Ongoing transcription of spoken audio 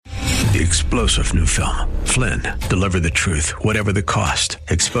The explosive new film, Flynn, Deliver the Truth, Whatever the Cost,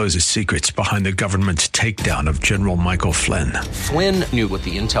 exposes secrets behind the government's takedown of General Michael Flynn. Flynn knew what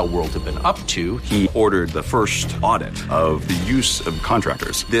the intel world had been up to. He ordered the first audit of the use of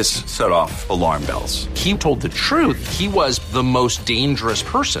contractors. This set off alarm bells. He told the truth. He was the most dangerous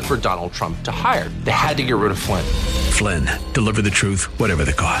person for Donald Trump to hire. They had to get rid of Flynn. Flynn, Deliver the Truth, Whatever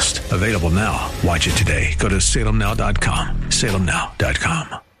the Cost. Available now. Watch it today. Go to salemnow.com.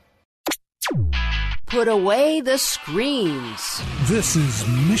 salemnow.com. Put away the screens. This is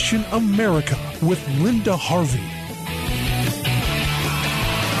Mission America with Linda Harvey.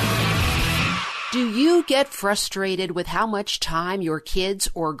 Do you get frustrated with how much time your kids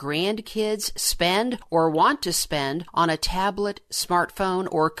or grandkids spend or want to spend on a tablet, smartphone,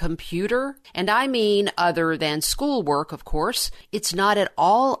 or computer? And I mean other than schoolwork, of course. It's not at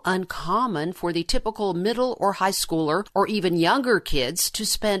all uncommon for the typical middle or high schooler or even younger kids to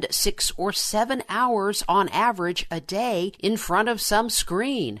spend 6 or 7 hours on average a day in front of some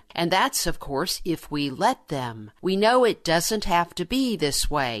screen. And that's, of course, if we let them. We know it doesn't have to be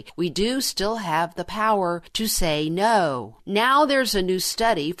this way. We do still have the power to say no. Now there's a new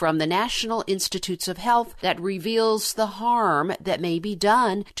study from the National Institutes of Health that reveals the harm that may be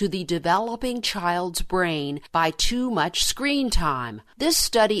done to the developing child's brain by too much screen time. This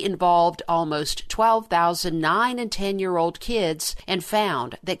study involved almost 12,000 9 and 10-year-old kids and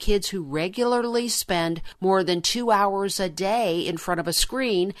found that kids who regularly spend more than 2 hours a day in front of a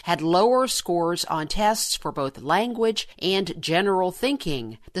screen had lower scores on tests for both language and general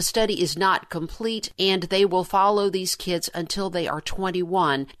thinking. The study is not complete, and they will follow these kids until they are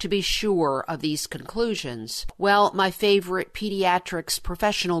 21 to be sure of these conclusions. Well, my favorite pediatrics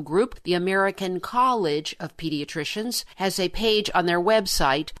professional group, the American College of Pediatricians, has a page on their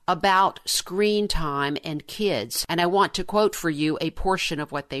website about screen time and kids, and I want to quote for you a portion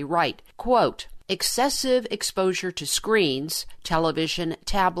of what they write. Quote, "Excessive exposure to screens, television,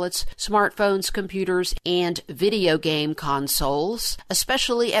 tablets, smartphones, computers, and video game consoles,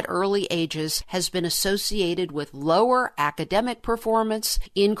 especially at early ages, has been associated with lower academic performance,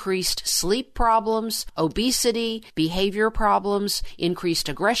 increased sleep problems, obesity, behavior problems, increased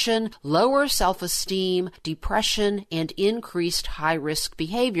aggression, lower self-esteem, depression, and increased high-risk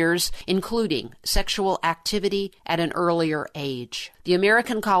behaviors, including sexual activity at an earlier age." The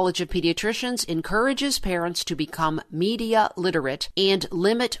American College of Pediatricians encourages parents to become media literate and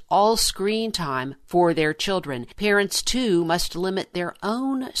limit all screen time for their children. Parents, too, must limit their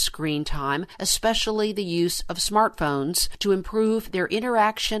own screen time, especially the use of smartphones, to improve their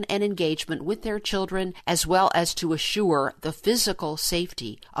interaction and engagement with their children, as well as to assure the physical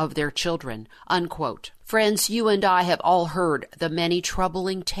safety of their children. Unquote. Friends, you and I have all heard the many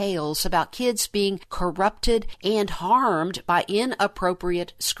troubling tales about kids being corrupted and harmed by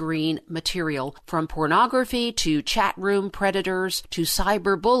inappropriate screen material. From pornography to chat room predators to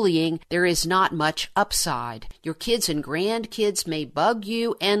cyberbullying, there is not much upside. Your kids and grandkids may bug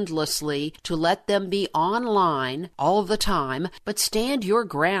you endlessly to let them be online all the time, but stand your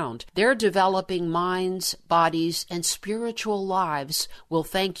ground. Their developing minds, bodies, and spiritual lives will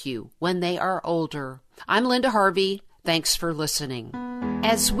thank you when they are older. I'm Linda Harvey. Thanks for listening.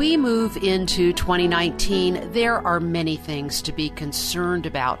 As we move into 2019, there are many things to be concerned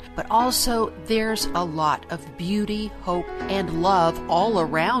about, but also there's a lot of beauty, hope, and love all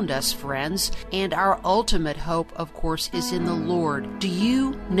around us, friends. And our ultimate hope, of course, is in the Lord. Do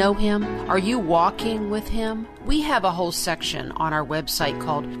you know Him? Are you walking with Him? We have a whole section on our website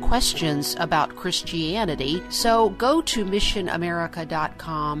called Questions About Christianity, so go to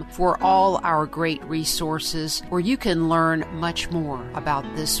missionamerica.com for all our great resources where you can learn much more about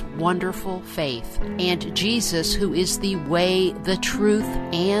this wonderful faith and Jesus, who is the way, the truth,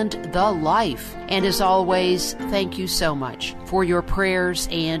 and the life. And as always, thank you so much for your prayers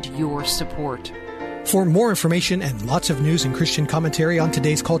and your support. For more information and lots of news and Christian commentary on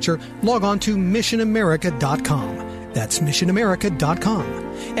today's culture, log on to missionamerica.com. That's missionamerica.com.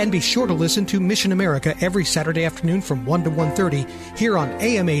 And be sure to listen to Mission America every Saturday afternoon from 1 to 1:30 here on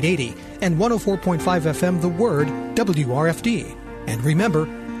AM 880 and 104.5 FM The Word, WRFD. And remember,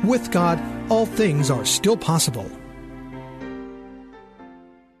 with God, all things are still possible.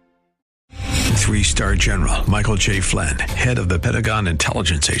 3-star General Michael J. Flynn, head of the Pentagon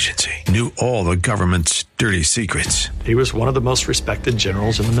Intelligence Agency, knew all the government's dirty secrets. He was one of the most respected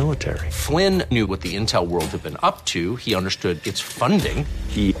generals in the military. Flynn knew what the intel world had been up to. He understood its funding.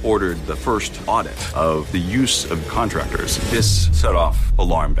 He ordered the first audit of the use of contractors. This set off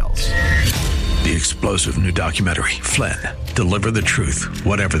alarm bells. The explosive new documentary, Flynn, Deliver the Truth,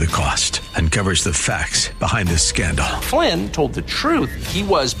 Whatever the Cost, uncovers the facts behind this scandal. Flynn told the truth. He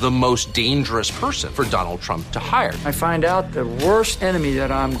was the most dangerous person for Donald Trump to hire. I find out the worst enemy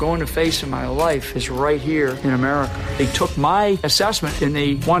that I'm going to face in my life is right here in America. They took my assessment and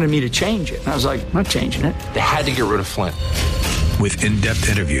they wanted me to change it. And I was like, I'm not changing it. They had to get rid of Flynn. With in-depth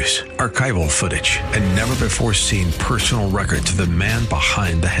interviews, archival footage, and never-before-seen personal records of the man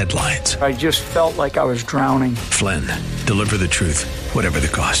behind the headlines. I just felt like I was drowning. Flynn, Deliver the Truth, Whatever the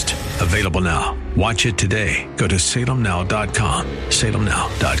Cost. Available now. Watch it today. Go to salemnow.com.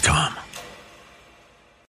 salemnow.com.